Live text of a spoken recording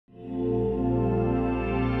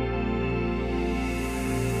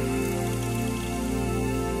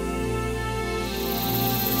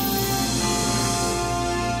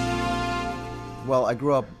Well, I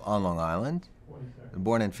grew up on Long Island,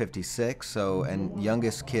 born in '56, so, and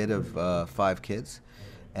youngest kid of 5 kids.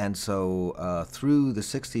 And so through the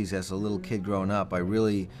 '60s, as a little kid growing up, I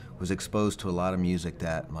really was exposed to a lot of music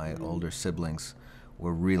that my older siblings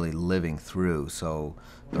were really living through. So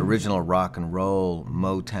the original rock and roll,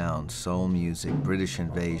 Motown, soul music, British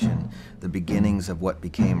Invasion, the beginnings of what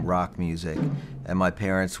became rock music. And my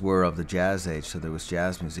parents were of the jazz age, so there was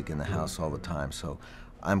jazz music in the house all the time. So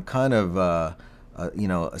I'm kind of, you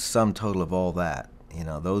know, a sum total of all that. You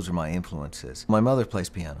know, those are my influences. My mother plays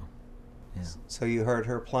piano. Yeah. So you heard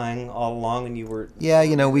her playing all along and you were... Yeah,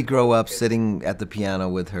 you know, we grow up sitting at the piano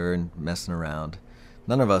with her and messing around.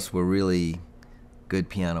 None of us were really good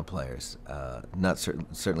piano players.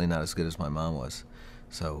 Certainly not as good as my mom was.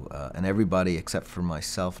 So, and everybody except for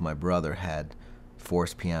myself and my brother had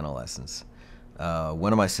forced piano lessons.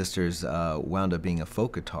 One of my sisters wound up being a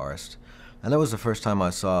folk guitarist, and that was the first time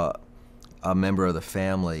I saw a member of the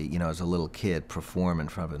family, you know, as a little kid, perform in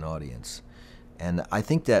front of an audience. And I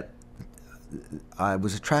think that I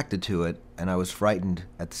was attracted to it, and I was frightened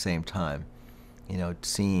at the same time. You know,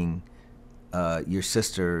 seeing your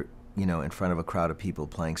sister, you know, in front of a crowd of people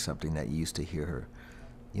playing something that you used to hear her,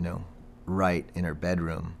 you know, write in her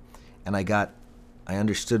bedroom. And I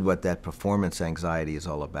understood what that performance anxiety is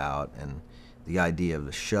all about, and the idea of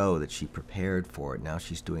the show that she prepared for it. Now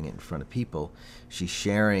she's doing it in front of people. She's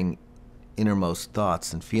sharing innermost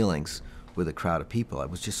thoughts and feelings with a crowd of people. I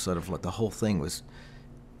was just sort of like, the whole thing was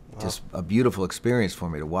just a beautiful experience for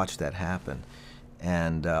me to watch that happen.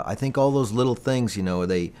 And I think all those little things, you know,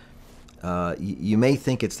 they, you may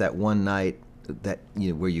think it's that one night that,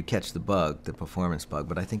 you know, where you catch the bug, the performance bug,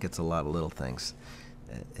 but I think it's a lot of little things.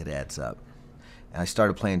 It adds up. And I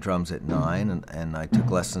started playing drums at 9, and I took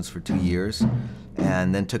lessons for 2 years,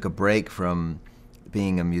 and then took a break from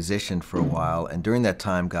being a musician for a while, and during that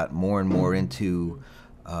time got more and more into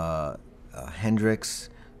Hendrix,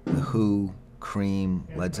 The Who, Cream,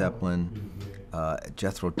 Led Zeppelin,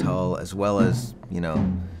 Jethro Tull, as well as, you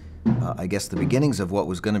know, I guess the beginnings of what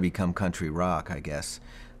was going to become country rock, I guess.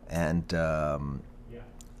 And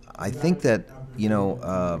I think that, you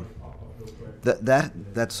know,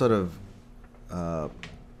 that sort of, what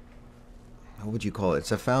would you call it?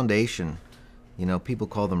 It's a foundation. You know, people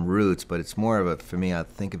call them roots, but it's more of a, for me, I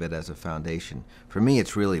think of it as a foundation. For me,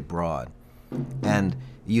 it's really broad. And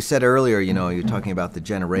you said earlier, you know, you're talking about the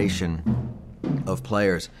generation of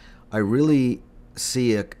players. I really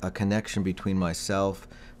see a connection between myself,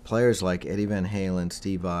 players like Eddie Van Halen,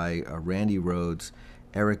 Steve Vai, Randy Rhoads,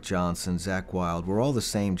 Eric Johnson, Zakk Wylde. We're all the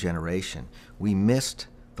same generation. We missed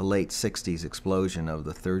the late '60s explosion of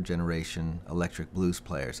the third generation electric blues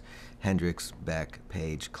players, Hendrix, Beck,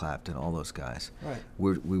 Page, Clapton, all those guys. Right.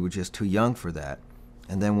 We were just too young for that.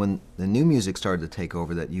 And then when the new music started to take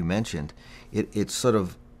over that you mentioned, it sort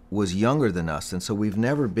of was younger than us, and so we've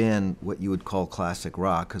never been what you would call classic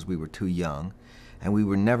rock because we were too young, and we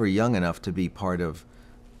were never young enough to be part of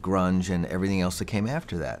grunge and everything else that came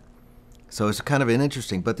after that. So it's kind of an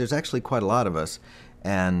interesting, but there's actually quite a lot of us,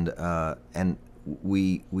 and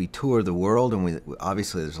we tour the world, and we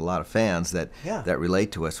obviously there's a lot of fans that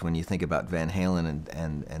relate to us when you think about Van Halen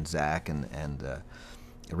and Zakk and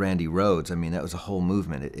Randy Rhoads. I mean, that was a whole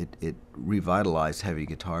movement. It revitalized heavy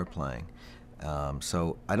guitar playing.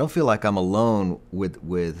 So I don't feel like I'm alone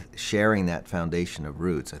with sharing that foundation of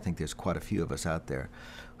roots. I think there's quite a few of us out there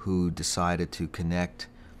who decided to connect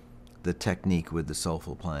the technique with the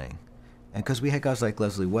soulful playing. And because we had guys like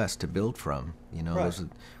Leslie West to build from, you know, right.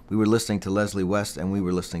 We were listening to Leslie West, and we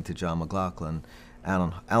were listening to John McLaughlin,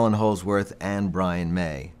 Alan Holdsworth, and Brian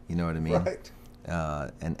May. You know what I mean? Right.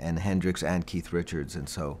 And Hendrix and Keith Richards, and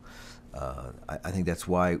so I think that's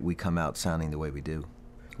why we come out sounding the way we do.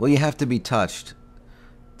 Well, you have to be touched.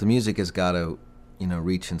 The music has got to, you know,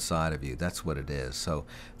 reach inside of you. That's what it is. So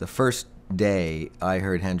the first day I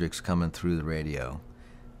heard Hendrix coming through the radio,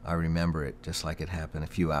 I remember it just like it happened a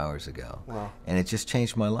few hours ago. Wow. And it just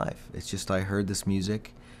changed my life. It's just, I heard this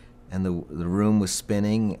music, and the room was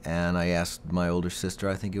spinning, and I asked my older sister,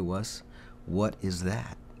 I think it was, what is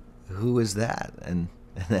that? Who is that? And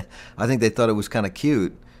I think they thought it was kind of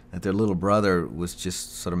cute that their little brother was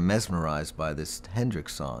just sort of mesmerized by this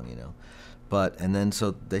Hendrix song, you know. And then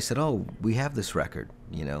so they said, oh, we have this record,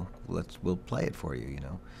 you know, we'll play it for you, you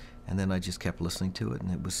know. And then I just kept listening to it,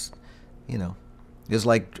 and it was, you know, it's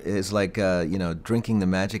like you know, drinking the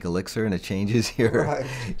magic elixir, and it changes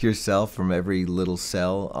yourself from every little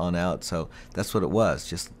cell on out. So that's what it was.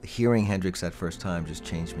 Just hearing Hendrix that first time just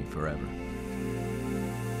changed me forever.